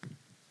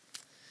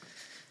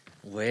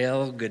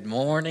Well, good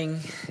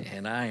morning,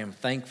 and I am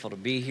thankful to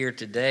be here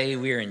today.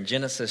 We are in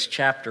Genesis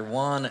chapter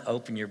 1.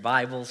 Open your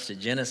Bibles to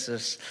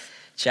Genesis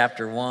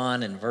chapter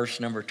 1 and verse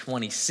number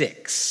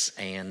 26.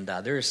 And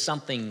there is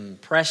something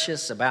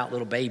precious about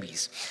little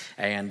babies.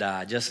 And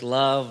I just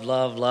love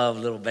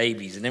little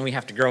babies. And then we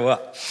have to grow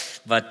up.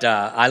 But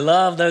I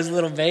love those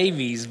little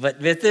babies. But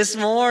this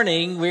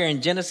morning, we're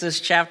in Genesis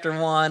chapter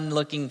 1,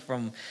 looking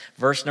from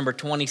verse number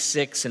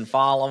 26 and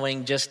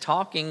following, just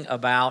talking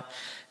about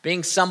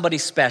being somebody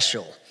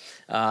special,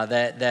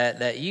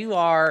 that you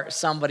are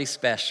somebody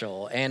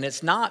special. And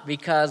it's not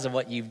because of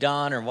what you've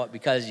done or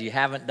because you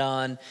haven't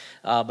done,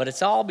 but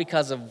it's all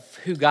because of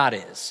who God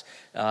is,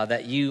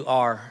 that you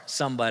are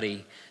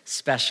somebody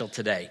special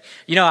today.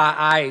 You know,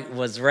 I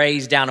was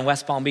raised down in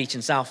West Palm Beach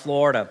in South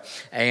Florida,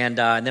 and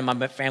then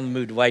my family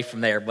moved away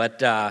from there, but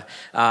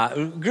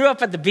grew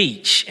up at the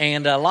beach,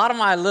 and a lot of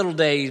my little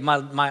days,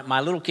 my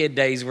little kid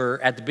days were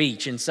at the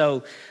beach, and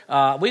so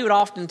we would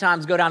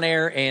oftentimes go down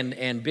there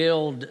and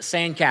build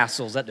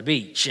sandcastles at the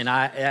beach, and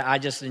I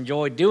just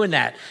enjoyed doing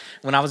that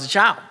when I was a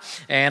child.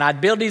 And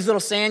I'd build these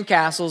little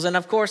sandcastles, and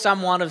of course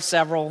I'm one of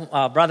several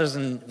brothers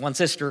and one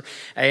sister,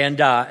 and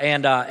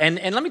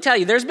let me tell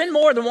you, there's been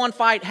more than one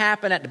fight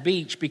happen at the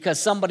beach because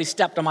somebody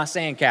stepped on my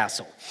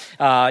sandcastle.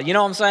 You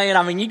know what I'm saying?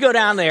 I mean, you go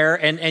down there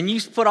and you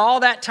put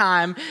all that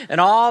time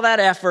and all that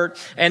effort,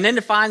 and then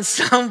to find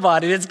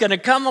somebody that's going to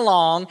come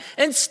along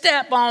and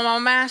step on my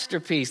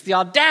masterpiece. The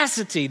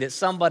audacity that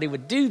somebody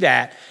would do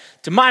that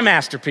to my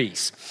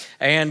masterpiece.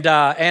 And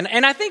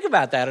I think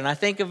about that, and I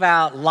think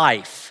about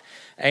life.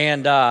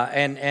 And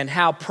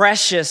how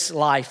precious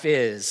life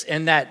is,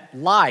 and that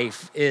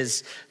life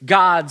is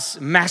God's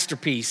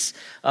masterpiece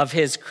of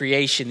His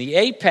creation, the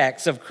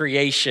apex of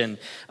creation.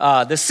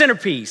 The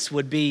centerpiece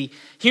would be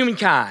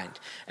humankind,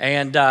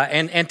 and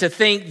to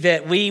think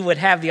that we would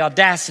have the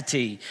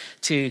audacity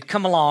to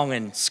come along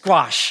and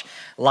squash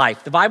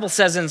life. The Bible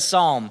says in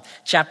Psalm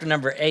chapter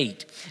number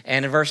 8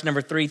 and in verse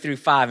number 3 through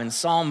 5, in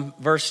Psalm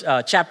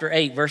chapter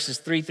 8 verses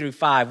 3 through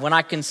 5, when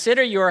I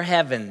consider your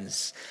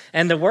heavens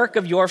and the work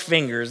of your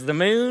fingers, the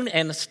moon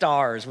and the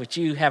stars which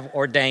you have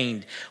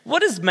ordained,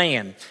 what is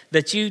man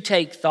that you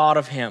take thought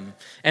of him,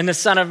 and the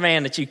son of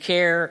man that you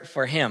care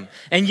for him?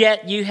 And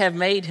yet you have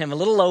made him a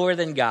little lower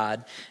than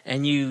God,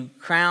 and you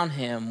crown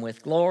him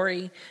with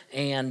glory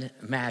and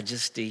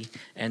majesty.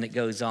 And it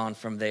goes on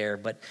from there.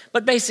 But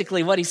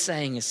basically what he's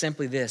saying is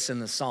simply this in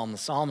the psalm. The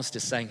psalmist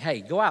is saying,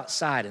 hey, go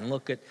outside and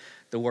look at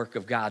the work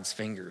of God's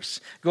fingers.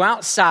 Go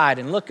outside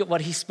and look at what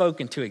He spoke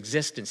into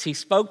existence. He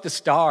spoke the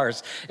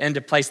stars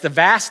into place, the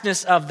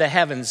vastness of the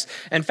heavens.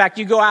 In fact,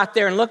 you go out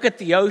there and look at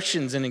the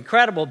oceans and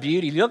incredible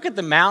beauty. Look at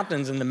the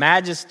mountains and the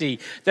majesty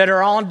that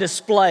are on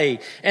display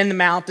in the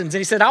mountains. And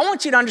he said, I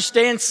want you to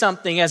understand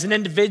something as an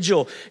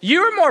individual.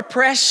 You're more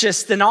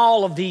precious than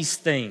all of these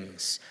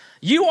things.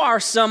 You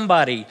are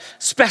somebody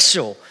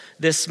special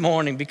this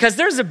morning, because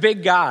there's a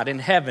big God in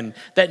heaven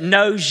that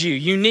knows you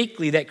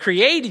uniquely, that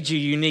created you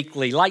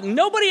uniquely, like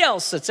nobody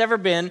else that's ever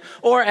been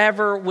or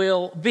ever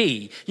will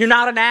be. You're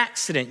not an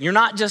accident. You're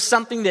not just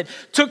something that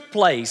took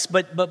place,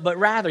 but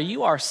rather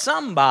you are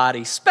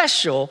somebody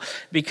special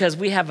because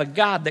we have a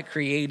God that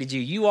created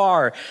you. You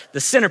are the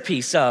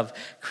centerpiece of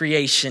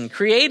creation,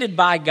 created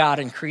by God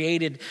and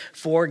created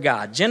for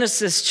God.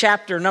 Genesis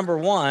chapter number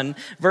 1,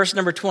 verse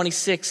number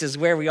 26 is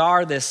where we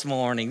are this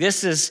morning.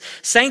 This is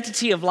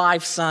Sanctity of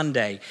Life Sunday.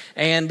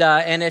 And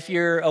if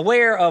you're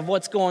aware of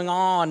what's going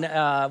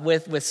on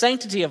with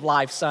Sanctity of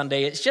Life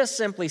Sunday, it's just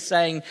simply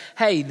saying,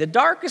 hey, the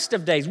darkest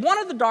of days, one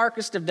of the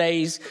darkest of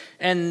days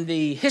in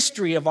the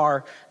history of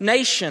our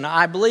nation,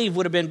 I believe,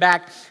 would have been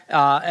back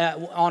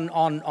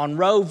on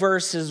Roe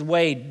versus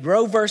Wade.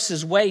 Roe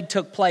versus Wade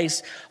took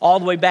place all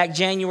the way back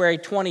January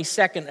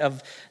 22nd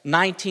of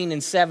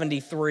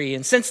 1973.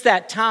 And since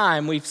that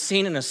time, we've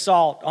seen an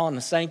assault on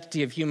the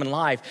sanctity of human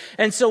life.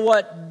 And so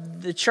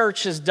what the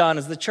church has done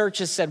is the church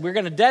has said, we're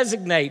going to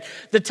designate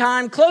the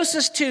time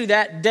closest to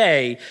that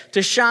day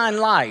to shine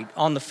light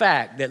on the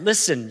fact that,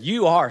 listen,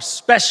 you are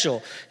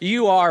special.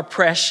 You are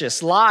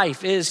precious.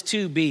 Life is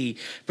to be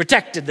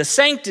protected. The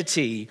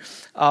sanctity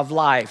of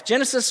life.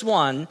 Genesis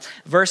 1,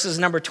 verses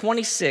number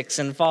 26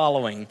 and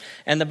following.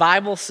 And the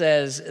Bible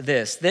says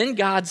this, then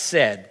God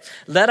said,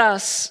 let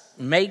us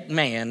make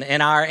man in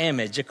our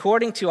image,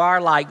 according to our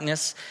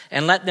likeness,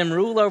 and let them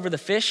rule over the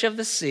fish of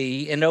the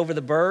sea, and over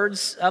the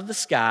birds of the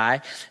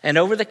sky, and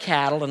over the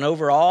cattle, and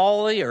over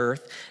all the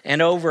earth,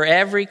 and over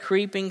every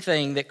creeping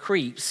thing that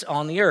creeps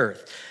on the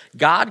earth.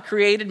 God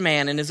created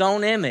man in His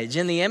own image.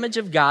 In the image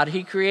of God,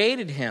 He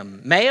created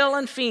him. Male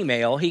and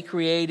female, He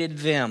created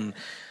them.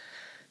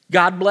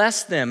 God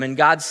blessed them, and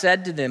God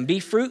said to them, be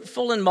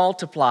fruitful and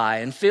multiply,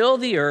 and fill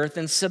the earth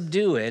and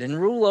subdue it,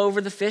 and rule over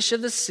the fish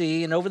of the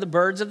sea, and over the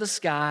birds of the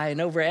sky, and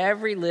over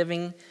every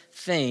living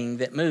thing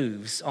that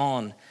moves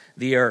on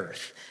the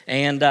earth.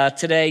 And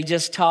today,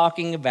 just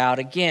talking about,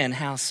 again,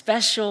 how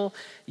special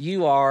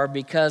you are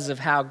because of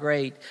how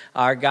great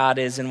our God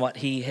is and what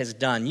he has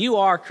done. You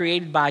are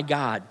created by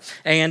God.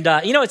 And,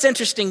 it's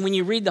interesting when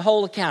you read the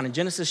whole account in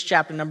Genesis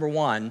chapter number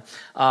 1,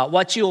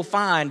 what you'll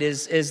find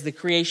is the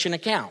creation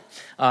account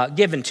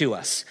given to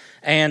us.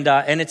 And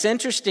it's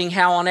interesting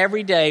how on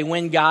every day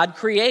when God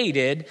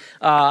created,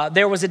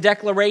 there was a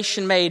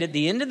declaration made at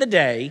the end of the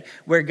day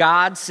where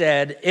God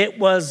said, it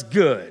was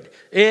good.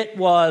 It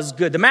was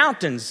good. The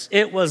mountains,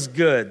 it was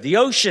good. The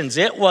oceans,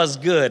 it was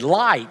good.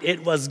 Light,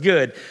 it was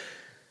good.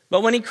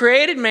 But when he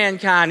created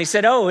mankind, he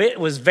said, oh, it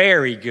was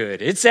very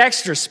good. It's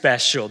extra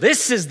special.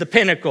 This is the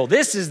pinnacle.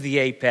 This is the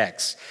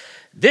apex.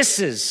 This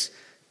is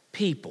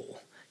people.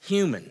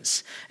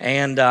 Humans.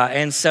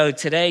 And so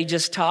today,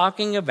 just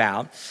talking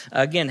about,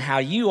 again, how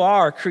you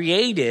are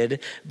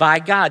created by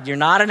God. You're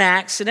not an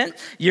accident.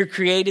 You're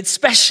created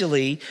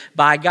specially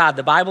by God.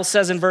 The Bible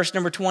says in verse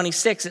number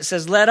 26, it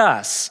says, let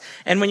us.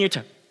 And when you're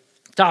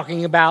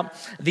talking about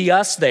the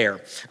us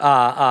there,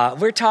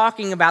 we're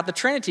talking about the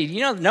Trinity.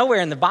 Nowhere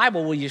in the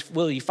Bible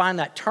will you find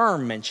that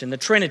term mentioned, the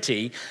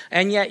Trinity,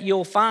 and yet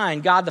you'll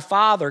find God the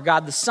Father,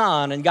 God the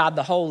Son, and God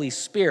the Holy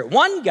Spirit.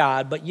 One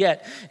God, but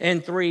yet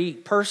in three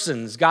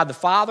persons. God the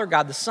Father,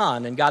 God the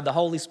Son, and God the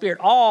Holy Spirit,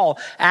 all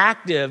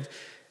active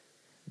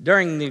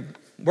during the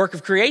work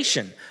of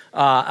creation.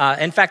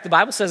 In fact, the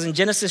Bible says in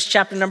Genesis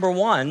chapter number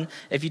 1,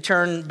 if you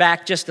turn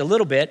back just a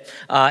little bit,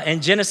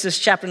 in Genesis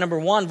chapter number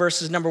 1,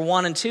 verses number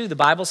 1 and 2, the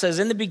Bible says,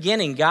 in the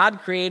beginning, God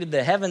created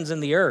the heavens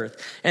and the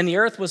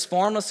earth was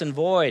formless and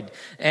void,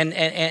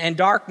 and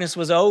darkness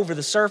was over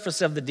the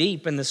surface of the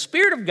deep, and the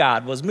Spirit of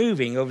God was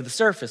moving over the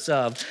surface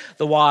of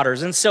the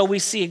waters. And so we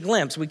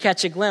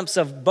catch a glimpse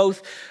of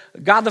both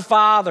God the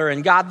Father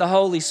and God the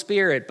Holy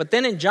Spirit. But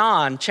then in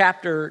John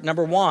chapter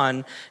number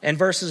 1 and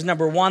verses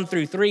number 1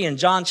 through 3, in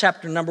John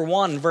chapter number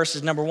 1 and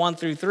verses number 1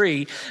 through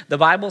 3, the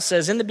Bible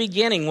says, in the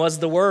beginning was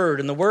the Word,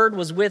 and the Word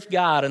was with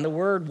God, and the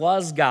Word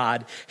was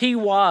God. He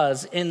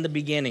was in the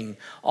beginning.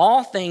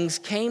 All things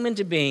came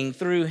into being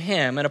through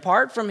him, and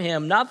apart from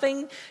him,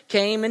 nothing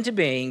came into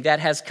being that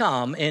has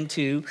come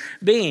into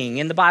being.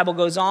 And the Bible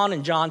goes on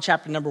in John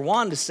chapter number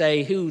 1 to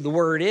say who the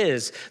Word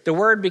is. The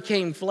Word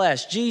became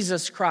flesh,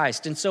 Jesus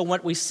Christ. And so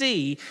what we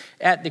see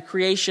at the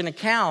creation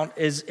account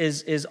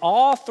is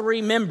all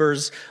three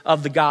members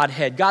of the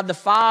Godhead, God the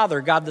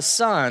Father, God the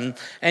Son,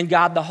 and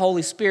God the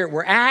Holy Spirit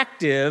were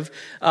active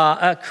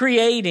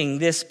creating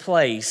this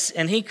place.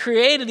 And he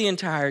created the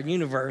entire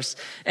universe,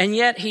 and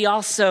yet he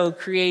also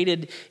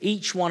created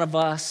each one of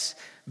us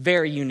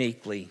very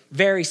uniquely,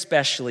 very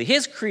specially.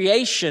 His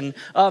creation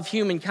of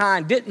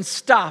humankind didn't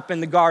stop in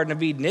the Garden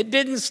of Eden. It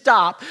didn't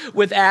stop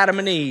with Adam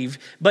and Eve,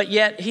 but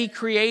yet he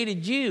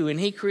created you and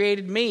he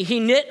created me. He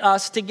knit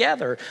us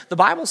together. The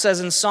Bible says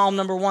in Psalm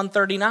number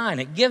 139,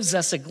 it gives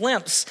us a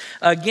glimpse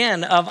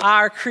again of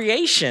our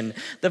creation.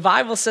 The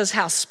Bible says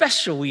how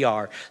special we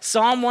are.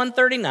 Psalm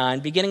 139,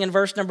 beginning in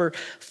verse number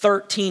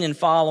 13 and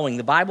following,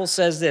 the Bible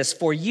says this,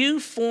 for you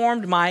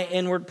formed my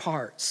inward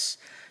parts.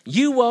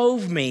 You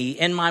wove me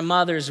in my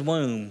mother's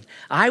womb.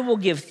 I will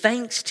give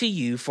thanks to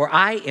you, for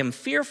I am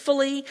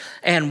fearfully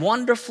and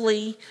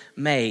wonderfully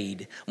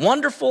made.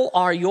 Wonderful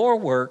are your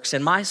works,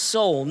 and my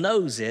soul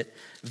knows it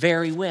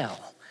very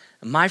well.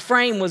 My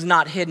frame was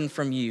not hidden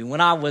from you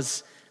when I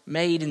was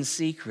made in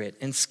secret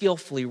and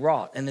skillfully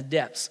wrought in the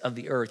depths of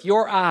the earth.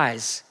 Your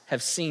eyes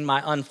have seen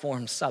my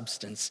unformed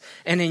substance,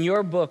 and in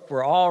your book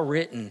were all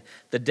written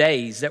the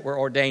days that were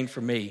ordained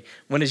for me,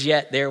 when as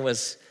yet there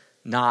was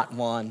not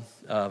one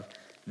of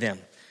them.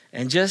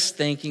 And just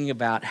thinking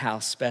about how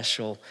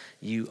special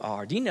you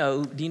are. Do you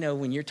know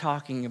when you're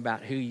talking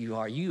about who you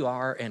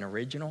are an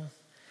original?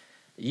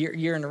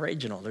 You're an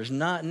original. There's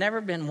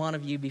never been one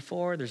of you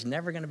before. There's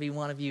never going to be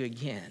one of you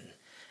again.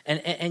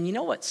 And you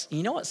know what's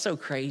so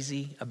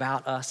crazy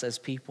about us as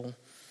people?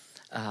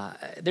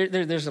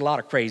 There's a lot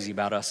of crazy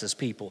about us as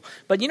people.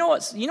 But you know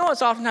what's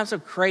oftentimes so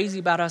crazy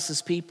about us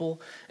as people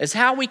is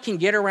how we can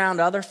get around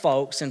other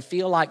folks and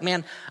feel like,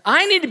 man,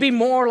 I need to be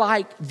more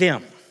like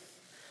them.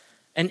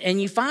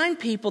 And you find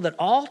people that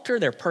alter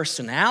their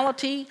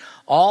personality,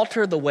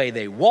 alter the way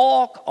they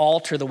walk,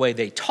 alter the way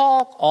they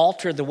talk,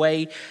 alter the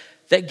way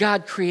that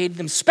God created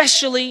them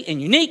specially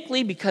and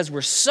uniquely because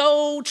we're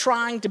so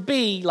trying to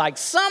be like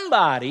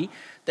somebody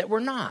that we're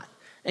not.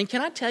 And can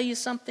I tell you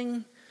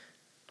something?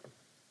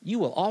 You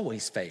will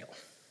always fail.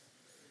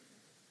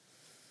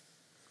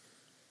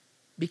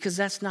 Because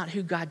that's not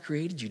who God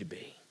created you to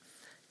be.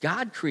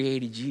 God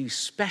created you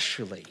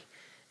specially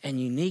and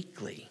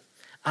uniquely.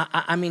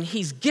 I mean,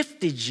 he's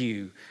gifted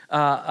you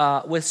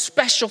with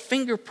special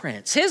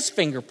fingerprints. His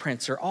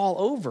fingerprints are all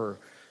over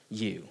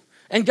you.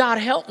 And God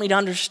helped me to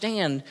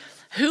understand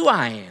who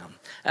I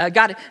am.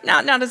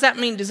 Now, does that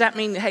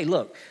mean, hey,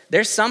 look,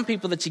 there's some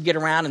people that you get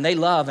around and they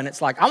love, and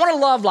it's like, I want to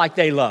love like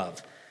they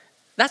love.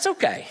 That's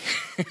okay.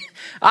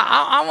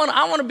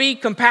 I want to be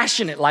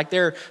compassionate like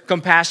they're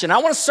compassionate.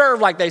 I want to serve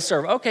like they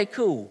serve. Okay,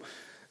 cool.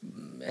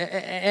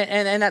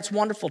 And that's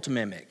wonderful to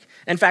mimic.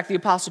 In fact, the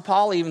Apostle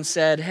Paul even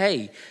said,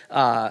 hey,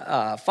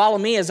 follow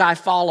me as I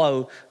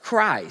follow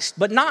Christ,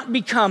 but not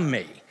become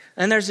me.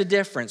 And there's a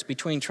difference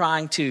between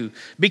trying to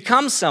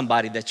become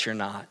somebody that you're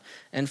not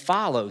and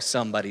follow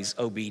somebody's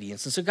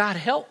obedience. And so God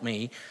help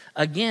me,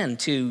 again,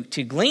 to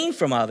glean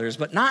from others,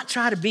 but not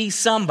try to be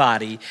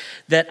somebody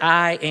that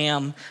I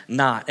am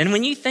not. And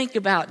when you think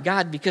about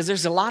God, because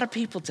there's a lot of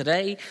people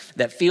today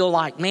that feel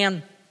like,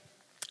 man,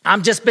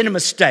 I've just been a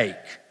mistake.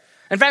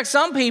 In fact,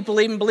 some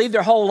people even believe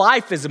their whole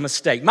life is a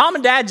mistake. Mom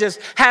and dad just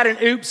had an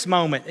oops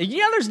moment. You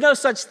know, there's no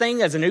such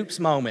thing as an oops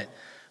moment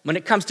when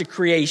it comes to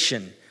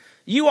creation.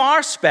 You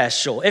are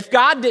special. If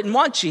God didn't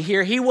want you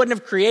here, he wouldn't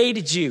have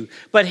created you,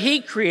 but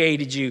he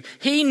created you.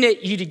 He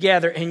knit you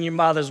together in your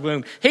mother's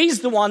womb. He's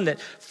the one that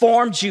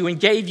formed you and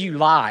gave you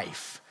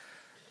life.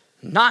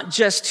 Not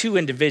just two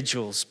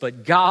individuals,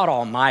 but God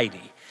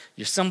Almighty.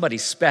 You're somebody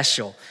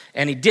special,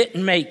 and he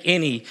didn't make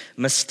any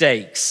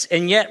mistakes.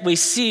 And yet we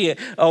see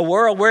a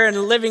world, we're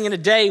living in a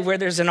day where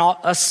there's an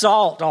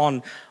assault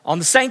on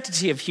the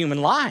sanctity of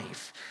human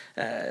life.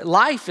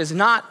 Life is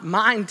not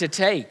mine to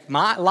take.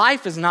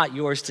 Life is not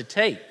yours to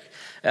take.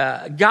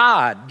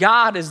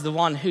 God is the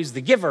one who's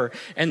the giver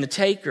and the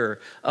taker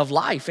of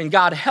life. And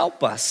God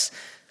help us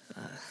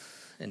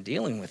in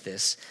dealing with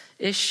this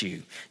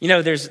issue. You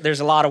know, there's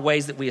a lot of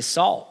ways that we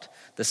assault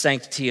the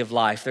sanctity of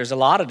life. There's a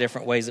lot of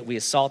different ways that we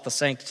assault the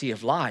sanctity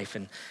of life.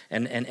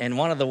 And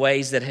one of the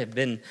ways that have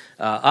been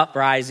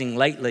uprising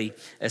lately,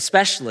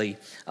 especially,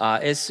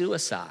 is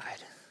suicide.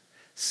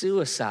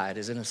 Suicide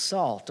is an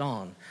assault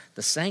on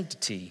the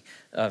sanctity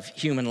of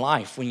human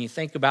life. When you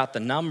think about the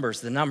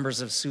numbers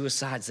of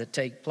suicides that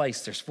take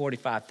place, there's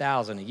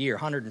 45,000 a year,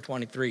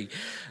 123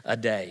 a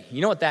day.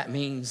 You know what that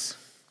means?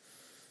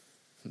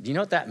 Do you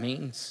know what that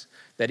means?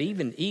 That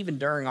even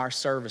during our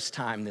service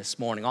time this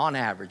morning, on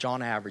average,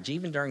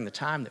 even during the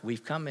time that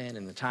we've come in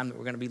and the time that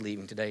we're going to be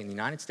leaving today in the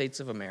United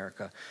States of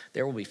America,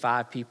 there will be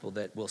 5 people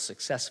that will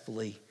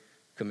successfully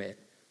commit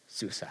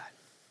suicide.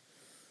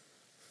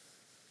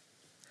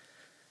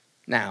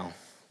 Now,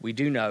 we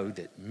do know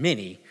that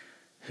many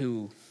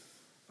who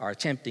are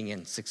attempting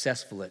and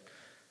successful at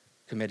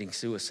committing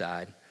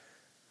suicide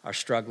are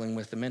struggling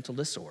with a mental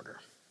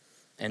disorder.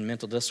 And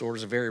mental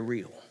disorders are very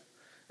real.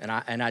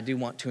 And I do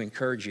want to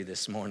encourage you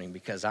this morning,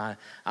 because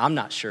I'm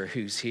not sure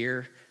who's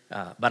here,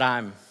 but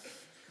I'm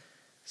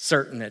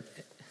certain that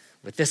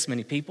with this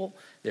many people,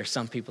 there's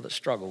some people that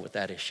struggle with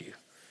that issue.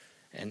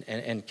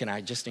 And can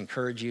I just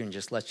encourage you and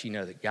just let you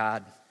know that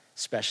God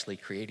specially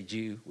created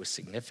you with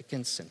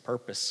significance and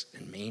purpose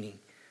and meaning.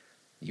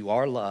 You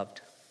are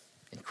loved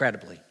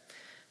incredibly.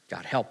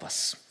 God help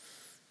us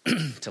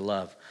to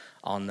love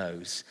on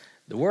those.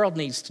 The world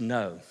needs to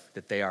know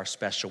that they are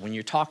special. When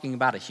you're talking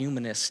about a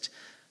humanist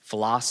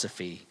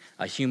philosophy,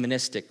 a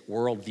humanistic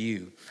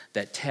worldview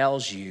that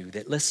tells you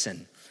that,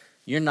 listen,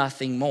 you're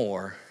nothing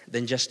more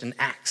than just an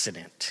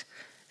accident.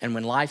 And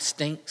when life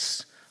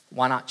stinks,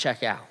 why not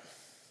check out?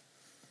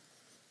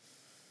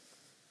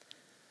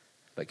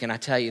 But can I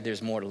tell you,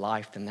 there's more to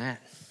life than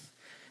that.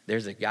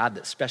 There's a God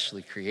that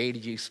specially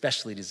created you,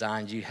 specially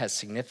designed you, has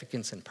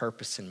significance and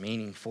purpose and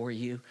meaning for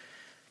you.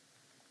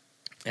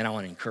 And I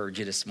want to encourage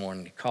you this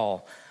morning to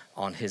call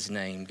on his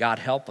name. God,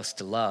 help us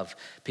to love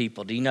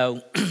people. Do you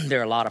know there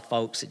are a lot of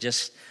folks that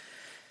just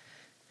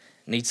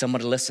need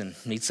somebody to listen,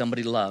 need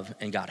somebody to love,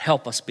 and God,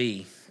 help us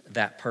be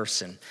that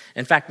person.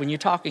 In fact, when you're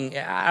talking,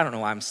 I don't know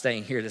why I'm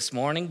staying here this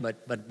morning,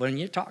 but when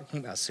you're talking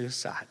about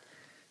suicide,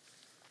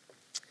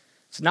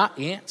 it's not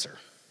the answer.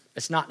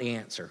 It's not the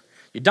answer.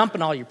 You're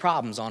dumping all your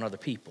problems on other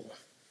people.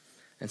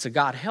 And so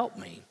God help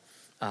me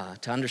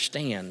to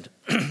understand,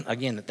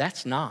 again, that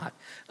that's not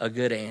a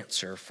good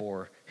answer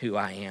for who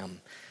I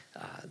am.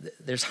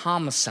 There's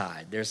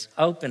homicide. There's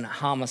open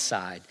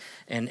homicide.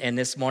 And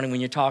this morning when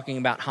you're talking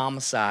about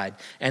homicide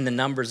and the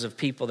numbers of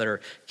people that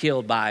are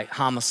killed by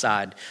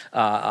homicide,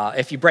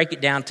 if you break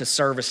it down to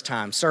service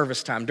time,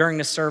 during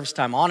this service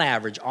time, on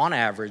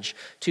average,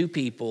 2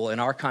 people in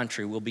our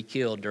country will be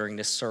killed during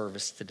this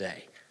service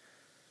today.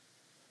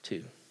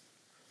 2.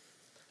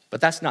 But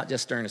that's not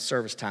just during the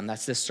service time.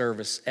 That's this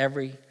service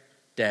every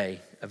day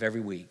of every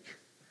week,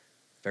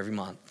 of every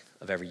month,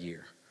 of every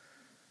year.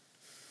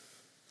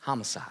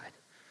 Homicide.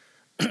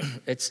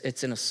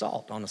 It's an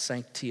assault on the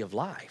sanctity of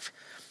life.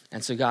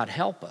 And so God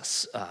help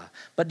us.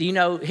 But do you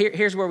know,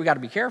 here's where we got to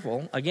be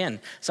careful.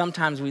 Again,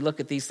 sometimes we look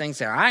at these things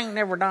and say, I ain't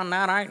never done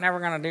that. I ain't never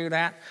going to do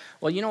that.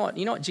 Well, you know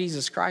what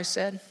Jesus Christ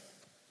said?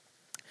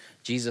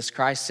 Jesus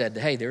Christ said,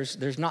 hey,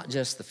 there's not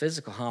just the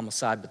physical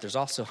homicide, but there's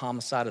also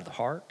homicide of the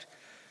heart.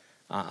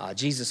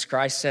 Jesus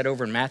Christ said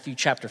over in Matthew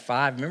chapter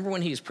 5, remember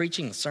when he was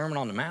preaching the Sermon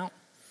on the Mount?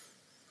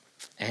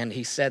 And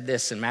he said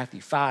this in Matthew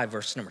 5,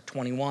 verse number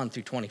 21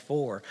 through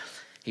 24.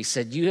 He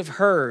said, you have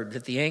heard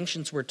that the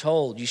ancients were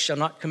told, you shall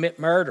not commit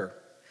murder.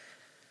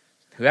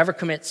 Whoever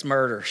commits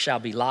murder shall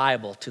be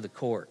liable to the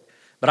court.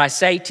 But I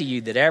say to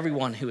you that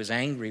everyone who is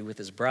angry with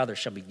his brother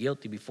shall be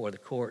guilty before the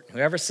court.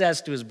 Whoever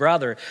says to his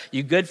brother,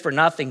 you good for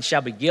nothing,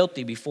 shall be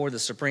guilty before the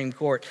Supreme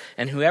Court.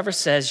 And whoever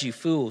says, you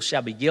fool,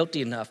 shall be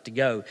guilty enough to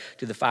go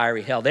to the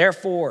fiery hell.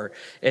 Therefore,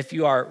 if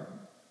you are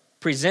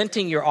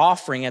presenting your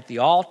offering at the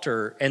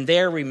altar, and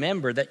there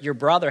remember that your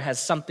brother has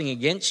something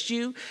against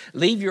you,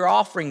 leave your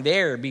offering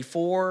there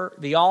before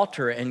the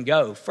altar and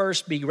go.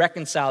 First be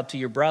reconciled to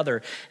your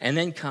brother, and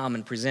then come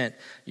and present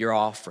your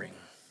offering.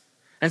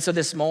 And so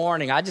this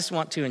morning, I just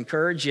want to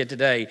encourage you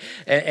today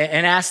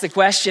and ask the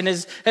question,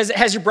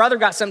 has your brother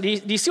got something?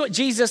 Do you see what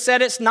Jesus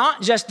said? It's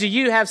not just do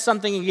you have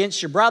something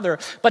against your brother,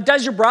 but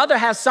does your brother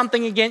have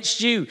something against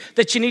you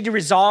that you need to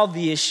resolve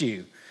the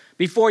issue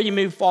before you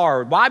move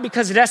forward? Why?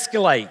 Because it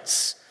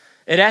escalates.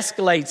 It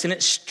escalates and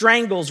it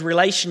strangles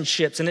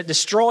relationships and it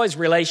destroys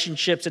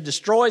relationships. It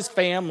destroys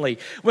family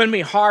when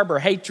we harbor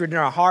hatred in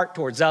our heart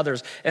towards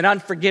others, an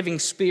unforgiving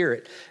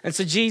spirit. And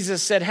so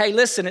Jesus said, hey,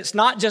 listen, it's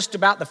not just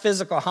about the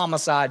physical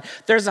homicide.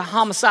 There's a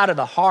homicide of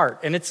the heart,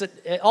 and it's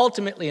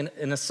ultimately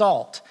an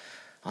assault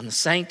on the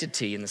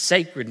sanctity and the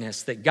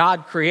sacredness that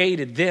God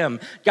created them.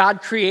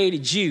 God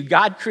created you.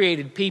 God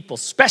created people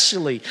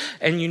specially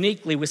and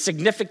uniquely with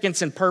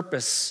significance and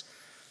purpose,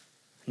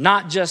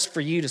 not just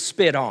for you to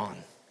spit on.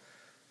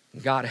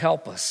 God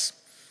help us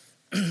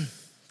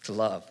to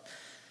love.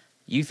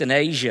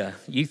 Euthanasia.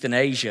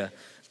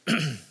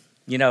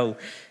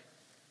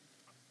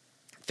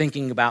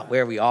 Thinking about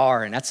where we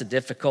are, and that's a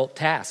difficult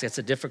task. That's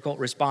a difficult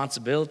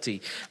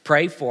responsibility.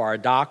 Pray for our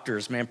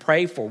doctors, man.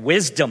 Pray for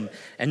wisdom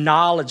and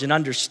knowledge and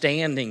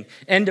understanding.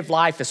 End of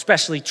life,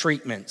 especially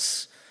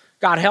treatments.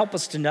 God help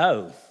us to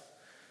know.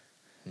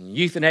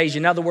 Euthanasia,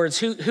 in other words,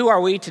 who are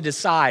we to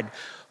decide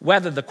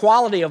whether the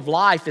quality of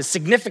life is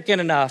significant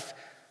enough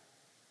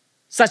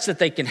such that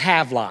they can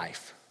have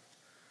life?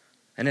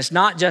 And it's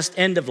not just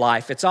end of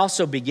life, it's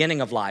also beginning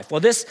of life. Well,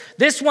 this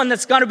one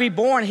that's going to be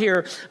born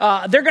here,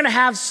 they're going to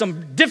have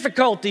some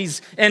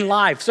difficulties in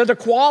life. So the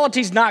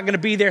quality's not going to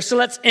be there, so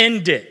let's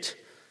end it.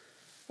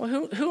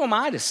 Well, who am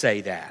I to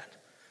say that?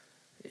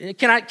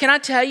 Can I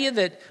tell you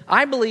that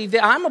I believe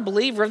that I'm a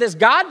believer of this?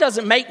 God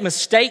doesn't make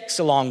mistakes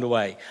along the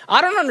way.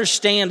 I don't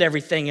understand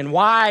everything and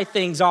why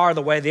things are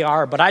the way they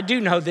are, but I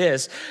do know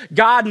this.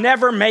 God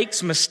never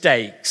makes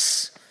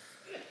mistakes.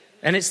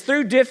 And it's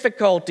through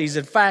difficulties,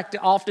 in fact,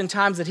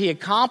 oftentimes that he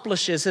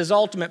accomplishes his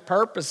ultimate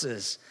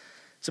purposes.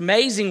 It's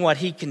amazing what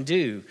he can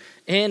do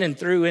in and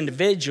through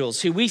individuals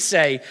who we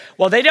say,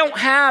 well, they don't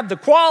have the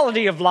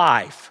quality of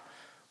life.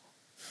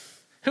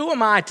 Who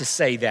am I to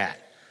say that?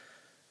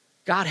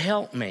 God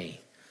help me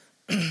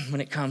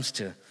when it comes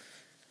to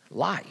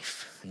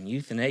life and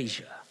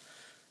euthanasia.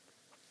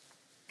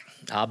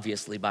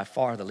 Obviously, by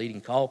far the leading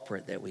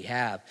culprit that we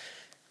have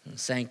in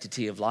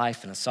sanctity of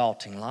life and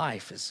assaulting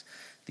life is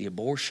the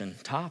abortion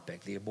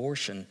topic.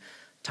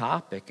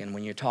 And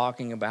when you're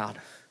talking about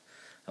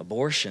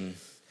abortion,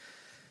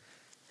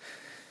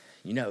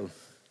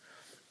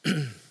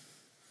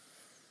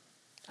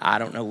 I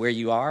don't know where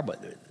you are,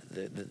 but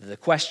the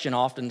question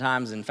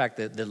oftentimes, in fact,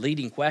 the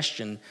leading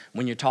question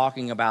when you're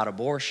talking about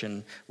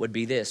abortion would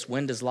be this: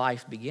 when does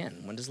life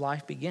begin? When does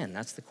life begin?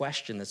 That's the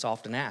question that's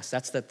often asked.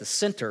 That's at the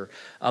center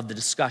of the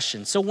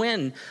discussion. So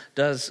when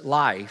does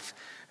life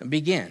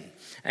begin?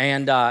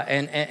 And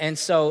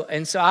so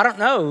I don't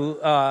know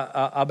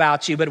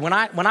about you, but when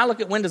I look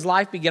at when does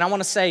life begin, I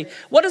want to say,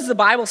 what does the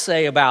Bible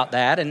say about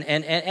that?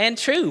 And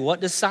true, what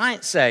does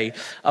science say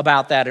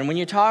about that? And when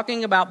you're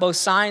talking about both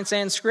science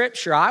and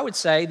Scripture, I would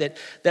say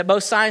that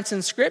both science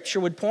and Scripture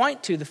would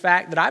point to the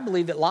fact that I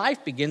believe that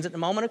life begins at the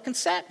moment of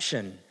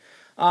conception.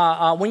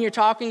 When you're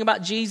talking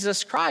about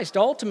Jesus Christ,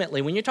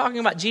 ultimately, when you're talking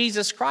about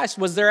Jesus Christ,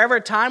 was there ever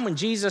a time when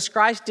Jesus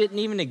Christ didn't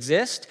even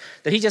exist?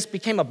 That he just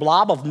became a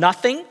blob of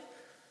nothing?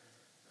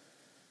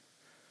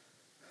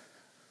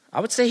 I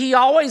would say he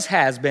always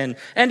has been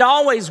and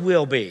always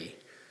will be.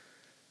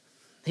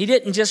 He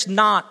didn't just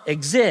not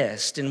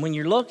exist. And when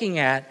you're looking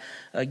at,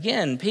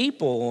 again,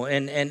 people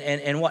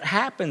and what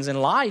happens in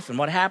life and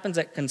what happens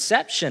at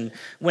conception,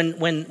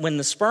 when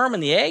the sperm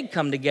and the egg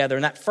come together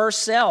and that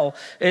first cell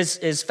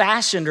is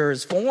fashioned or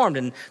is formed,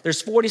 and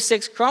there's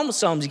 46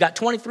 chromosomes. You got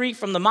 23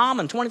 from the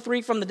mom and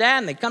 23 from the dad,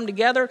 and they come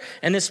together,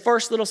 and this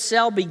first little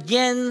cell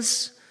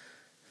begins.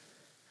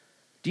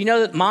 Do you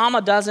know that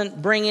mama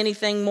doesn't bring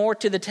anything more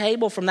to the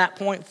table from that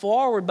point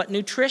forward but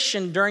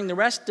nutrition during the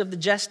rest of the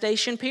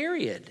gestation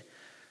period?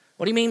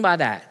 What do you mean by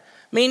that?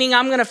 Meaning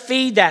I'm going to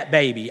feed that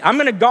baby. I'm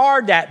going to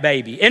guard that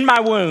baby in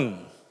my womb.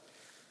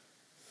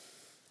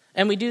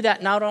 And we do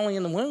that not only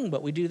in the womb,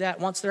 but we do that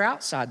once they're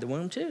outside the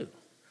womb too.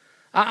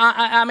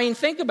 I mean,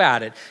 think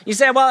about it. You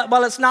say,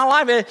 well, it's not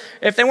life.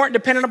 If they weren't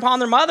dependent upon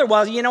their mother,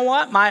 well, you know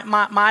what?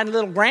 My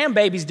little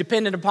grandbaby's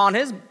dependent upon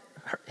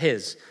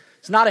his.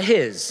 It's not a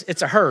his,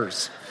 it's a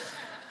hers.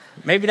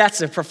 Maybe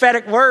that's a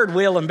prophetic word,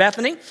 Will and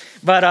Bethany.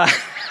 But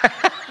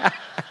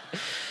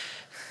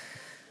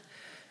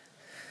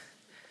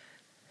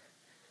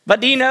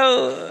but do you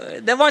know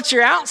that once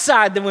you're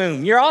outside the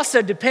womb, you're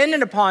also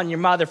dependent upon your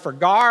mother for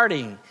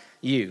guarding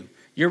you.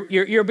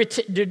 You're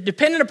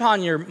dependent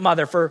upon your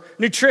mother for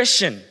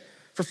nutrition,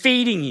 for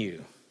feeding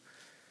you.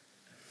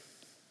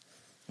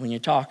 When you're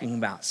talking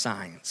about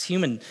science,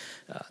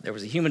 there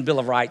was a human Bill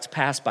of Rights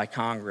passed by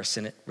Congress,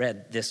 and it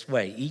read this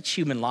way: each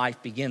human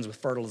life begins with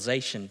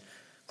fertilization,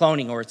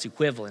 cloning, or its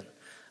equivalent,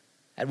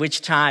 at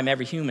which time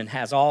every human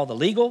has all the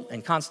legal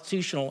and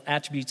constitutional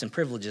attributes and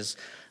privileges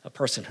of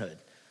personhood.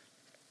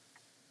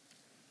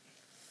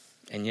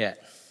 And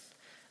yet,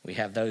 we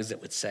have those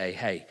that would say,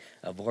 hey,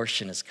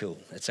 abortion is cool.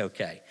 It's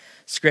okay.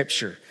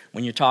 Scripture,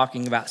 when you're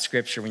talking about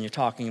Scripture, when you're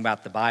talking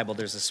about the Bible,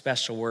 there's a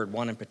special word,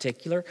 one in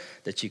particular,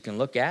 that you can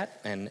look at,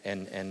 and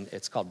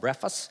it's called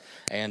brephos.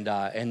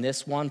 And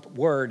this one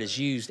word is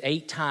used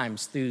 8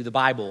 times through the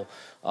Bible,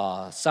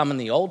 some in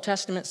the Old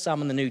Testament,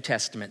 some in the New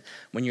Testament.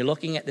 When you're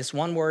looking at this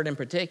one word in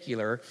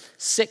particular,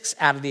 6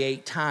 out of the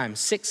 8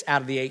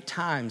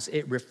 times,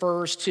 it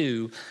refers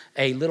to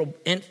a little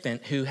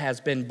infant who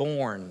has been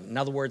born. In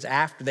other words,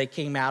 after they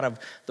came out of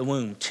the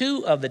womb.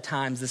 2 of the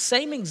times, the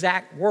same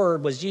exact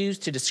word was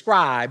used to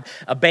describe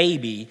a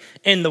baby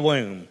in the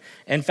womb.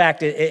 In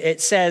fact,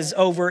 it says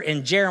over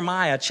in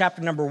Jeremiah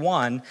chapter number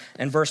 1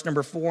 and verse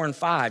number 4 and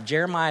 5.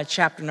 Jeremiah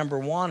chapter number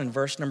 1 and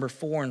verse number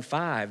 4 and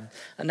 5.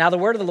 Now the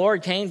word of the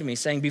Lord came to me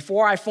saying,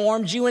 before I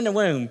formed you in the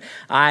womb,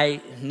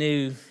 I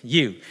knew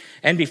you.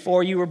 And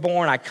before you were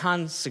born, I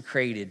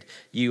consecrated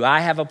you. I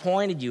have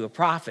appointed you a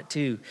prophet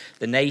to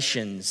the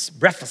nations.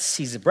 Brephos,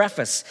 he's a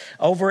brephos.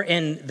 Over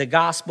in the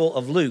Gospel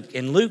of Luke.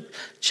 In Luke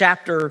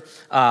chapter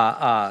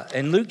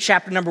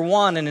number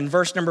 1 and in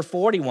verse number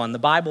 41, the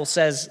Bible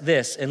says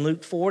this. In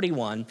Luke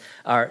 41,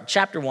 or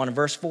chapter 1 and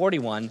verse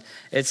 41,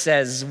 it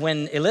says,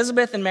 when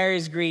Elizabeth and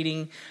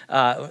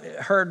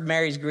heard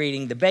Mary's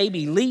greeting, the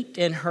baby leaped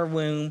in her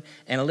womb,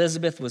 and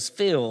Elizabeth was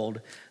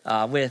filled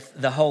with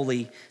the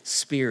Holy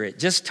Spirit.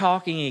 Just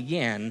talking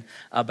again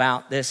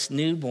about this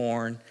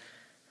newborn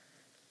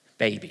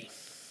baby.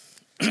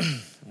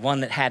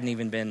 One that hadn't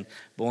even been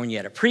born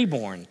yet, a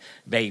preborn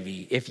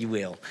baby, if you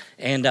will.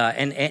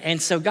 And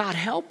so God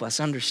help us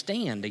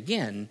understand,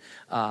 again,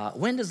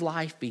 when does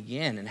life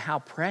begin and how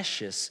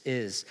precious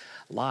is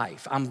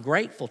life? I'm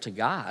grateful to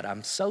God.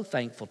 I'm so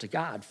thankful to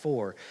God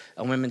for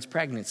a women's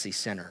pregnancy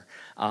center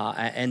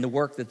and the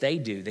work that they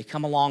do. They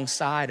come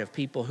alongside of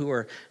people who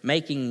are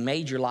making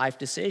major life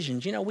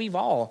decisions. You know, we've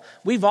all,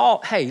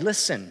 hey,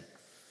 listen,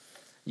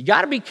 you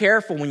got to be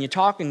careful when you're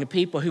talking to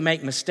people who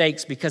make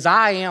mistakes, because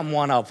I am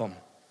one of them.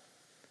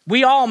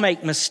 We all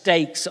make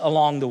mistakes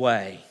along the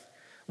way.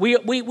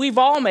 We've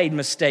all made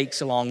mistakes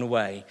along the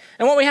way.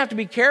 And what we have to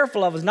be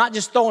careful of is not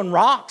just throwing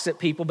rocks at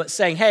people, but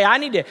saying, hey, I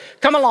need to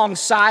come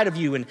alongside of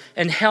you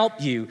and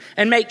help you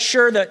and make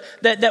sure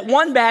that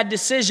one bad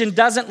decision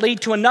doesn't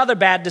lead to another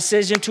bad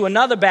decision to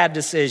another bad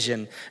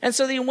decision. And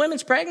so the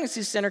Women's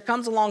Pregnancy Center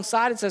comes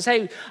alongside and says,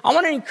 hey, I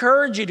want to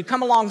encourage you to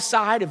come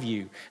alongside of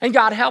you. And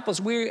God help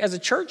us. We, as a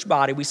church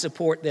body, we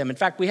support them. In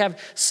fact, we have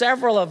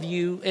several of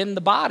you in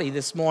the body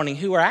this morning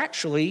who are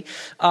actually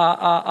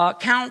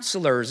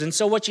counselors. And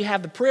so what you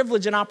have the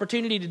privilege and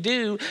opportunity to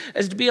do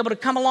is to be able to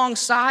come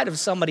alongside of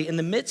somebody in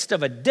the midst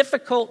of a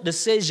difficult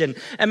decision.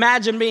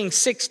 Imagine being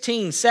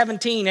 16,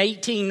 17,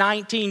 18,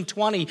 19,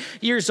 20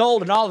 years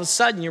old, and all of a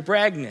sudden you're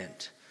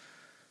pregnant.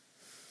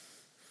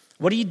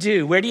 What do you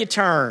do? Where do you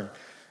turn?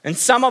 And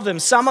some of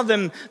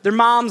them, their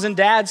moms and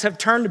dads have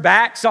turned their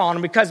backs on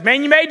them because,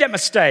 man, you made that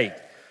mistake.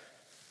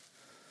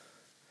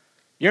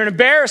 You're an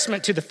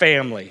embarrassment to the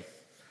family.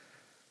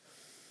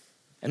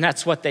 And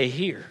that's what they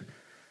hear.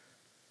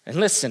 And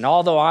listen,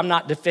 although I'm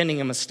not defending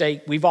a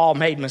mistake, we've all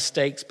made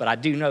mistakes, but I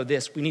do know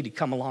this: we need to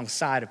come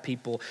alongside of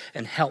people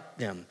and help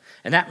them.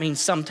 And that means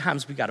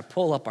sometimes we got to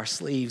pull up our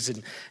sleeves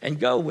and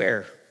go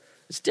where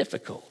it's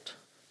difficult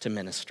to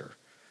minister.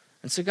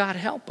 And so God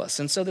help us.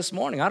 And so this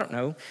morning, I don't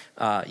know,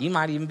 you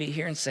might even be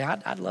here and say,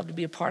 I'd love to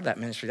be a part of that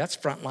ministry. That's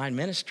Frontline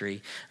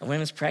Ministry, a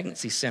Women's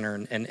Pregnancy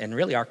Center. And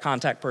really our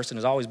contact person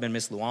has always been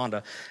Miss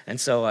Luanda. And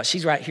so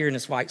she's right here in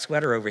this white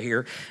sweater over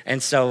here.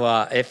 And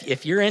so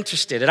if you're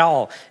interested at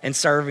all in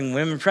serving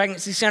Women's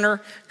Pregnancy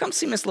Center, come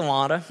see Miss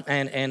Luanda,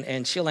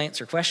 and she'll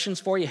answer questions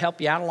for you, help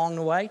you out along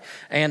the way.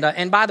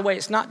 And by the way,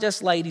 it's not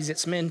just ladies,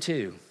 it's men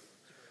too.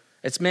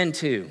 It's men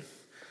too.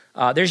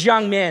 There's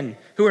young men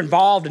who are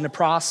involved in the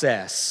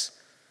process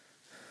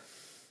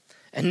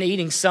and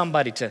needing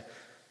somebody to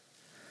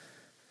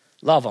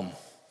love them,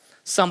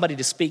 somebody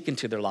to speak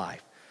into their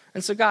life.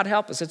 And so God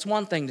help us. It's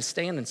one thing to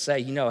stand and say,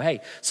 you know,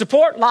 hey,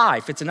 support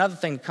life. It's another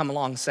thing to come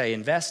along and say,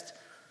 invest.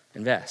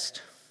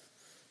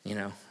 You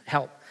know,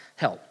 help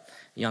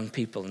young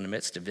people in the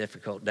midst of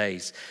difficult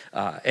days.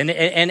 And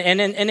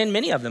in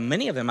many of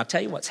them, I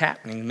tell you what's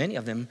happening. Many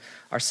of them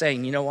are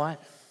saying, you know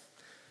what?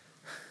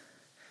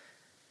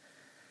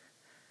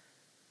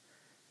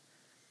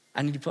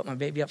 I need to put my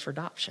baby up for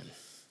adoption.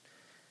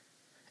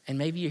 And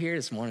maybe you're here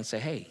this morning and say,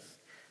 hey,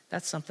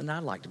 that's something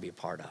I'd like to be a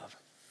part of.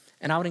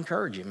 And I would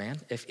encourage you, man,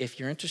 if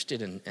you're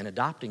interested in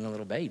adopting a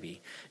little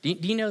baby. Do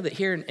you know that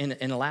here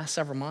in the last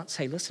several months,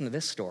 hey, listen to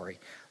this story.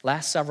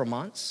 Last several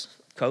months,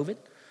 COVID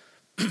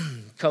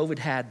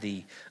had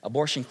the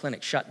abortion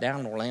clinic shut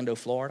down in Orlando,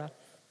 Florida.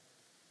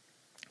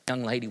 A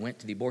young lady went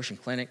to the abortion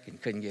clinic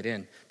and couldn't get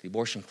in to the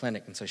abortion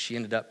clinic. And so she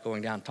ended up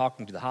going down,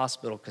 talking to the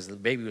hospital because the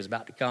baby was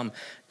about to come,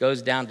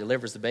 goes down,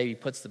 delivers the baby,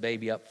 puts the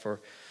baby up for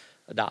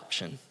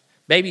adoption.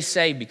 Baby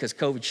saved because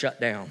COVID shut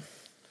down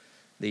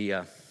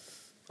the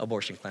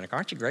abortion clinic.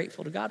 Aren't you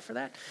grateful to God for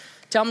that?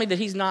 Tell me that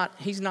he's not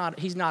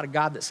a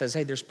God that says,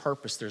 hey, there's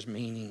purpose, there's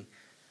meaning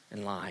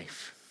in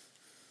life.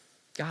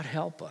 God,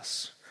 help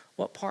us.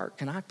 What part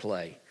can I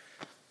play?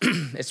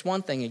 It's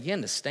one thing,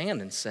 again, to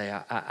stand and say,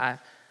 I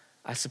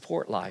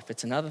support life.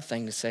 It's another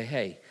thing to say,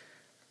 hey,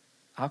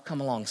 I'll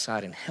come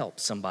alongside and help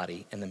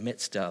somebody in the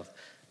midst of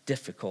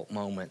difficult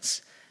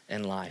moments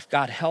in life.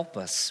 God, help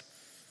us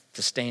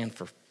to stand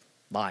for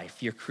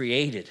life. You're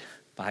created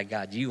by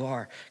God. You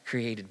are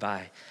created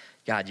by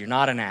God. You're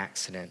not an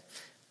accident.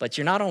 But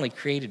you're not only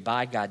created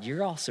by God,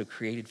 you're also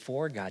created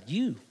for God.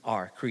 You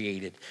are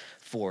created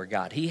for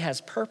God. He has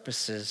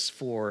purposes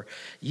for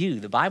you.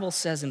 The Bible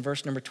says in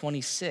verse number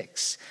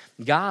 26,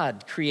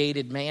 God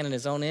created man in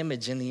his own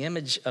image. In the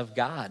image of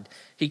God,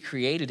 he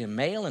created him.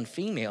 Male and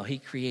female, he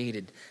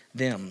created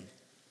them.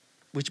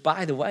 Which,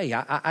 by the way,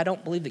 I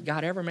don't believe that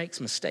God ever makes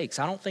mistakes.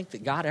 I don't think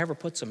that God ever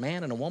puts a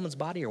man in a woman's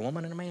body or a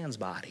woman in a man's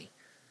body.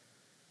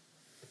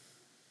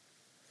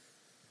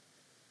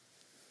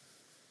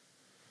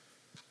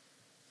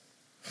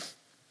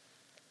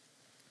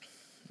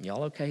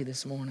 Y'all okay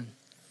this morning?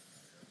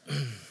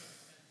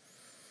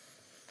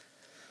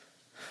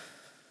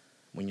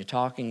 When you're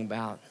talking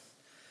about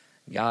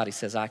God, he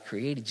says, I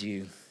created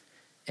you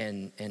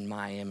in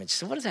my image.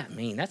 So what does that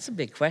mean? That's a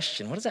big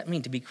question. What does that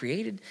mean to be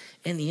created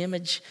in the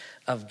image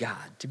of God?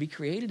 To be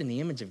created in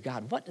the image of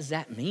God, what does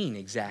that mean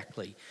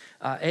exactly?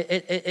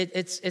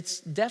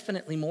 It's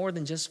definitely more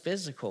than just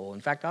physical.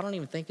 In fact, I don't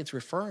even think it's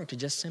referring to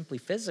just simply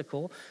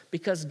physical,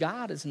 because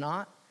God is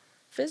not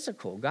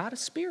physical. God is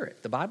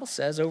spirit. The Bible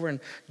says over in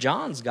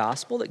John's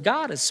gospel that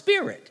God is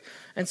spirit.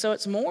 And so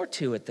it's more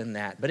to it than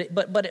that. But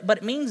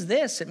it means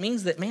this. It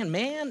means that,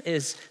 man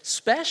is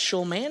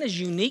special. Man is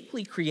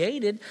uniquely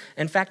created.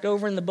 In fact,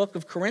 over in the book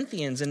of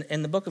Corinthians,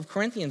 in the book of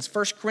Corinthians,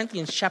 1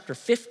 Corinthians chapter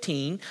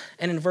 15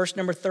 and in verse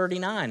number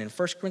 39. In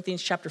 1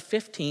 Corinthians chapter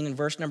 15 and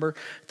verse number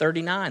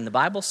 39, the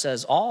Bible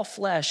says, all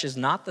flesh is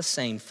not the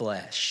same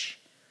flesh,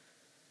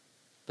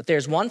 but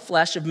there's one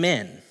flesh of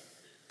men,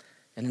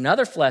 and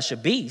another flesh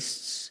of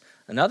beasts,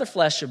 another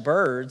flesh of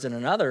birds, and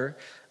another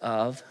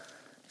of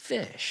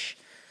fish.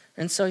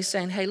 And so he's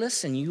saying, hey,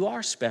 listen, you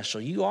are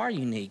special. You are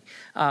unique.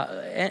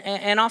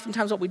 And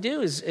oftentimes what we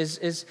do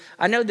is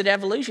I know that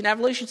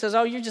evolution says,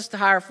 oh, you're just a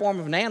higher form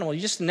of an animal.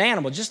 You're just an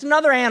animal, just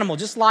another animal,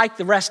 just like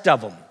the rest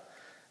of them.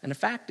 And the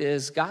fact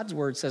is, God's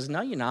word says,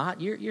 no, you're not.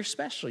 You're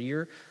special.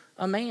 You're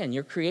a man.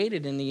 You're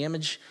created in the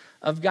image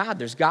of God.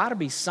 There's got to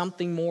be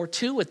something more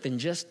to it than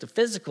just a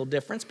physical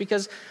difference,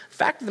 because the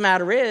fact of the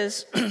matter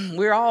is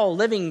we're all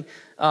living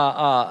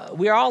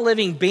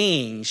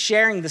beings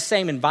sharing the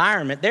same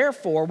environment.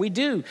 Therefore, we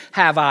do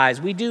have eyes.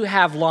 We do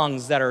have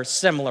lungs that are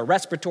similar,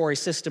 respiratory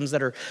systems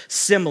that are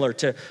similar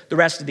to the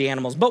rest of the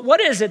animals. But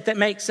what is it that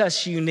makes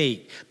us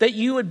unique? That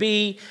you would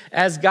be,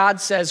 as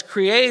God says,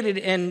 created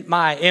in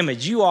my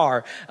image. You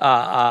are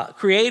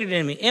created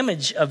in the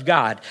image of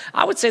God.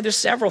 I would say there's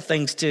several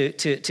things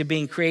to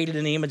being created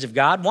in the image of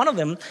God. One of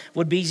them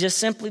would be just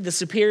simply the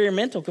superior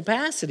mental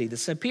capacity. The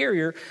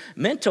superior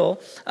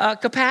mental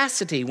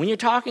capacity. When you're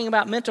talking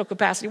about mental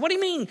capacity, what do you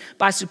mean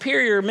by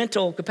superior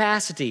mental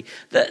capacity?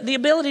 The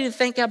ability to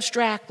think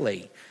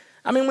abstractly.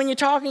 I mean, when you're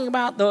talking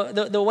about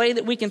the way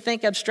that we can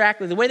think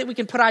abstractly, the way that we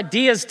can put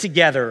ideas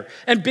together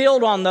and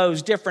build on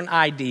those different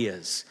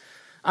ideas.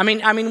 I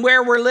mean,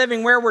 where we're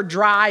living, where we're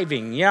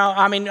driving. You know,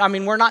 I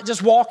mean, we're not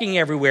just walking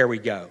everywhere we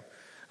go.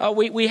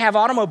 We have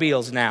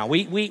automobiles now.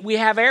 We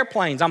have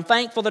airplanes. I'm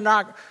thankful they're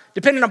not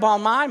dependent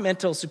upon my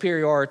mental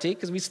superiority,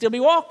 because we'd still be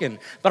walking.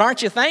 But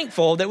aren't you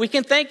thankful that we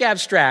can think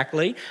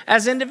abstractly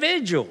as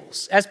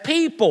individuals, as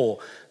people?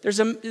 There's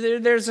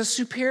a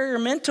superior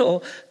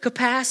mental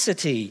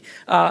capacity.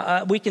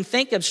 We can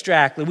think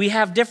abstractly. We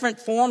have different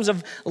forms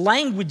of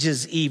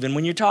languages even.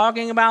 When you're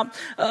talking about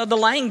the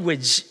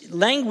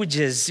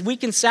languages, we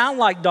can sound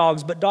like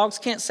dogs, but dogs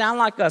can't sound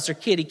like us, or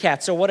kitty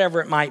cats, or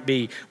whatever it might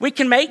be. We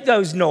can make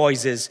those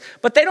noises,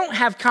 but they don't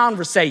have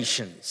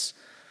conversations.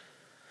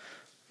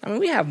 I mean,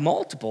 we have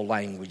multiple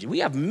languages. We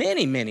have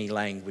many, many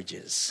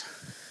languages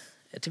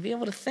to be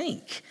able to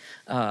think.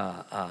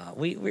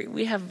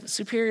 We have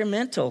superior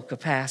mental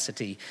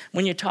capacity.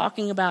 When you're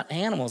talking about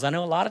animals, I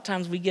know a lot of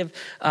times we give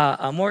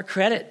more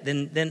credit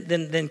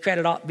than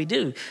credit ought to be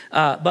due.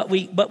 But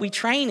we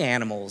train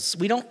animals.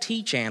 We don't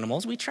teach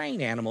animals. We train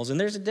animals, and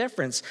there's a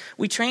difference.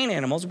 We train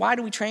animals. Why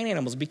do we train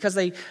animals? Because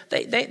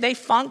they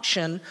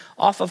function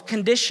off of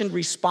conditioned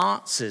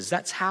responses.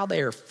 That's how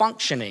they are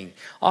functioning,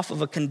 off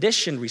of a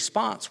conditioned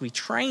response. We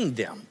train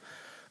them.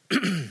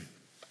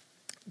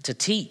 To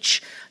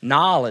teach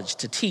knowledge,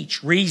 to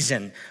teach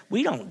reason.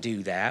 We don't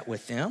do that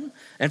with them.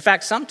 In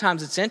fact,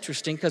 sometimes it's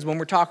interesting, because when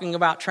we're talking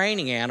about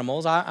training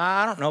animals,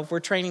 I don't know if we're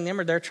training them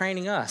or they're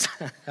training us.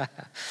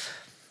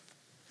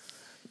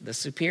 The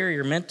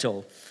superior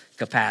mental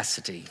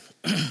capacity,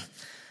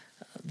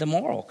 the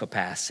moral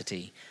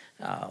capacity.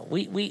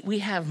 We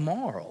have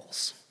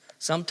morals.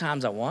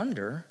 Sometimes I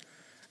wonder,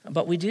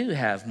 but we do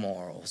have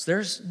morals.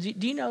 Do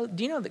you know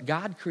that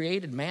God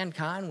created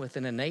mankind with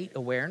an innate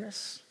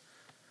awareness?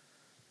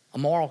 A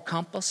moral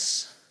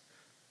compass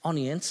on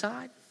the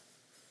inside?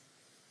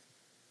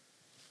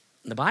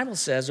 The Bible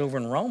says over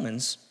in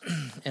Romans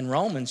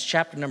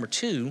chapter number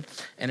 2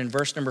 and in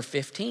verse number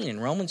 15, in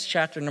Romans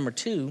chapter number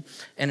 2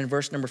 and in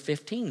verse number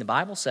 15, the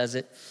Bible says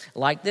it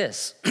like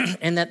this,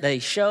 and that they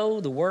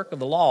show the work of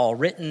the law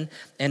written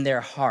in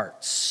their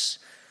hearts.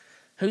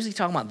 Who's he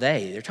talking about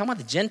they? They're talking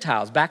about the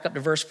Gentiles. Back up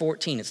to verse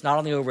 14. It's not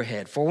on the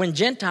overhead. For when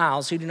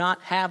Gentiles who do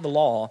not have the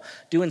law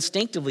do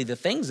instinctively the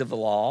things of the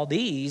law,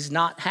 these,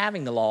 not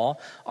having the law,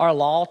 are a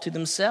law to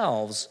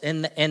themselves,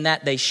 in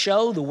that they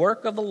show the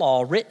work of the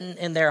law written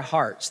in their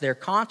hearts, their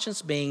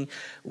conscience being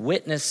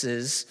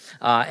witnesses,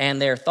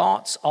 and their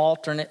thoughts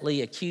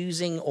alternately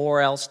accusing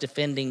or else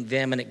defending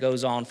them. And it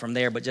goes on from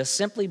there. But just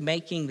simply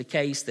making the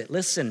case that,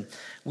 listen,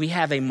 we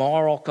have a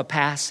moral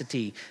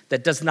capacity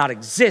that does not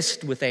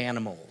exist with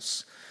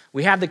animals.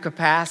 We have the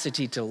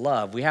capacity to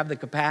love. We have the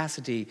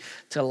capacity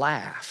to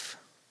laugh.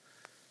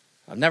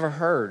 I've never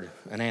heard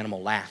an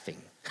animal laughing.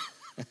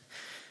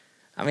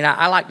 I mean,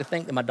 I like to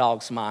think that my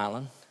dog's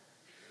smiling.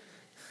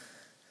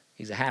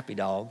 He's a happy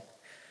dog.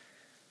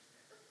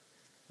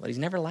 But he's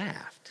never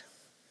laughed.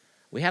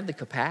 We have the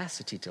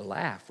capacity to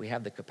laugh. We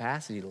have the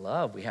capacity to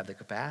love. We have the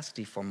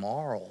capacity for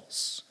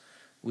morals.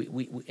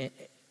 We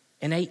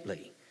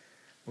innately,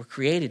 we're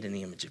created in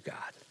the image of God.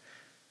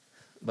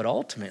 But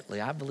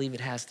ultimately, I believe it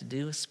has to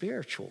do with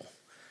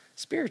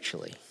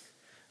spiritually.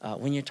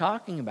 When you're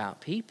talking about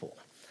people,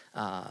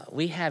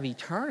 we have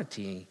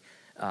eternity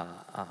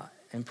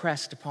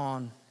impressed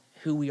upon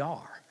who we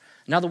are.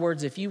 In other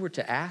words, if you were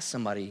to ask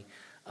somebody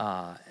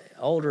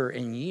older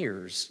in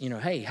years,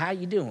 hey, how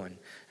you doing?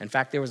 In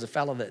fact, there was a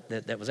fellow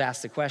that was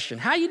asked the question,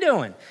 how you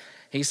doing?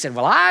 He said,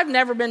 well, I've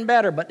never been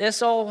better, but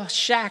this old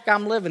shack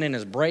I'm living in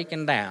is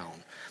breaking down.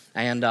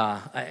 And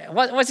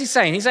what's he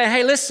saying? He's saying,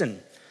 hey,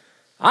 listen,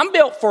 I'm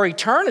built for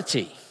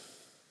eternity.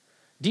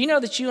 Do you know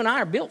that you and I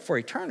are built for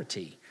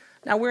eternity?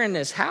 Now, we're in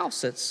this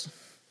house that's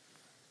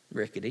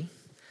rickety.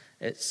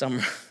 It's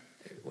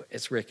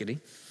rickety.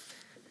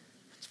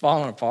 It's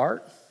falling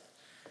apart.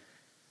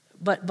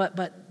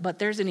 But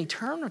there's an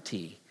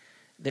eternity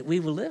that we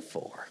will live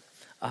for.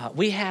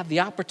 We have the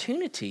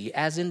opportunity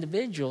as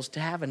individuals to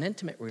have an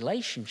intimate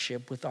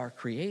relationship with our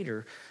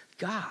Creator,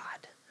 God.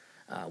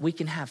 We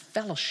can have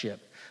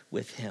fellowship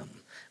with Him.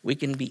 We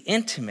can be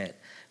intimate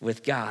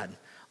with God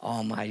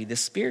Almighty, the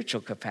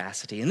spiritual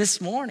capacity. And this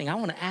morning, I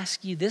want to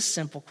ask you this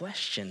simple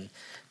question.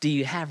 Do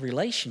you have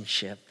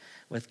relationship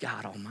with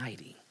God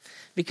Almighty?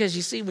 Because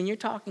you see, when you're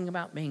talking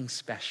about being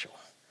special,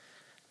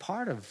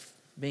 part of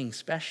being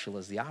special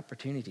is the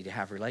opportunity to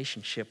have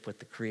relationship with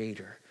the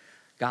Creator,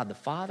 God the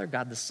Father,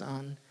 God the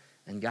Son,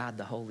 and God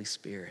the Holy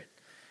Spirit.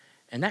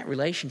 And that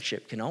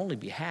relationship can only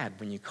be had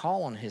when you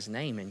call on His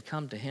name and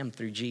come to Him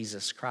through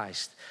Jesus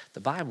Christ. The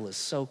Bible is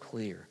so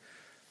clear.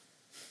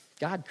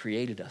 God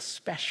created us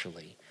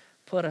specially,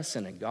 put us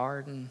in a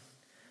garden,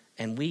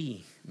 and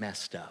we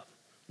messed up.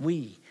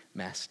 We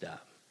messed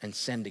up and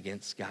sinned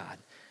against God.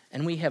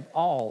 And we have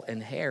all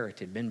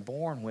inherited, been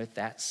born with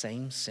that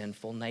same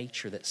sinful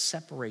nature that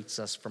separates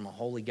us from a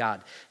holy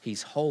God.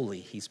 He's holy,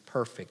 He's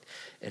perfect,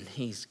 and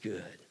He's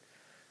good.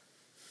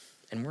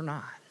 And we're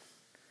not.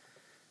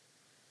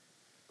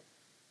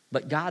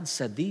 But God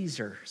said, these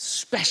are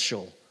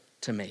special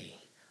to me.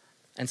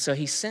 And so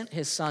He sent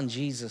His Son,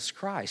 Jesus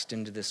Christ,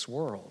 into this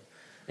world.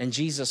 And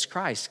Jesus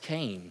Christ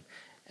came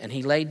and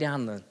He laid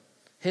down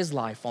His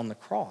life on the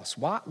cross.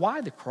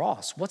 Why the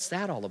cross? What's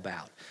that all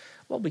about?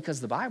 Well, because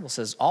the Bible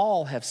says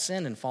all have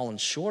sinned and fallen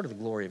short of the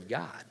glory of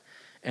God.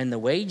 And the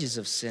wages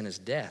of sin is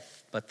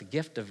death. But the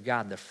gift of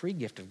God, the free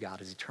gift of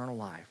God, is eternal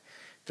life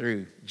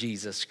through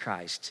Jesus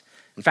Christ.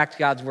 In fact,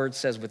 God's word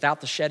says, without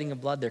the shedding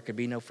of blood, there could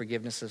be no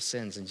forgiveness of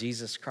sins. And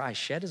Jesus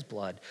Christ shed His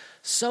blood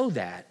so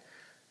that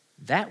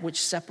which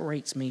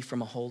separates me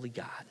from a holy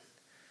God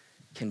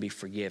can be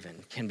forgiven,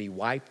 can be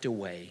wiped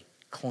away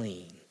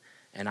clean,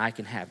 and I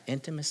can have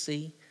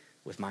intimacy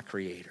with my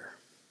Creator.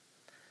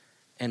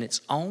 And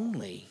it's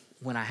only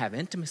when I have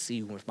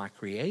intimacy with my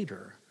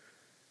Creator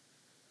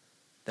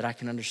that I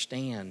can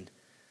understand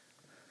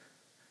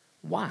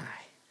why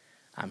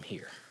I'm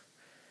here.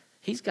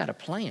 He's got a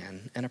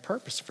plan and a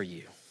purpose for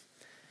you.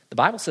 The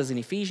Bible says in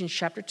Ephesians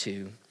chapter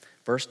 2,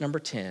 verse number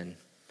 10,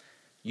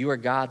 you are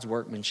God's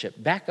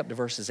workmanship. Back up to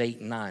verses 8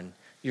 and 9.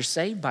 You're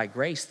saved by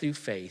grace through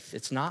faith.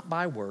 It's not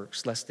by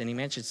works, lest any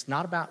man should. It's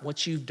not about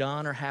what you've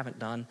done or haven't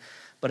done,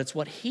 but it's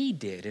what He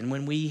did. And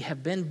when we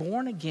have been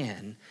born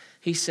again,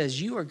 He says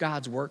you are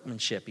God's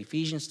workmanship.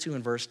 Ephesians 2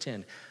 and verse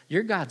 10.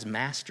 You're God's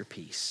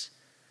masterpiece.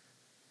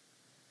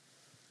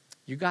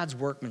 You're God's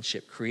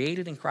workmanship,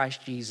 created in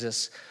Christ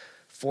Jesus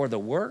for the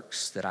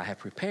works that I have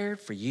prepared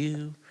for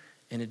you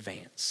in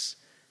advance.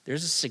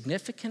 There's a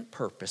significant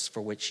purpose for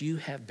which you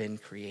have been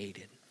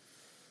created.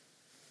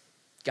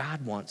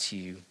 God wants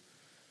you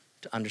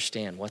to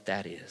understand what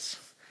that is.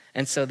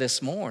 And so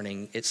this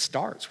morning, it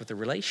starts with a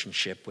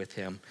relationship with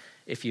Him.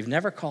 If you've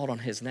never called on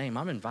His name,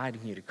 I'm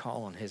inviting you to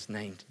call on His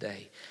name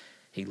today.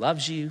 He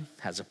loves you,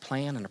 has a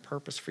plan and a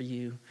purpose for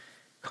you.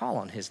 Call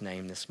on His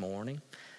name this morning.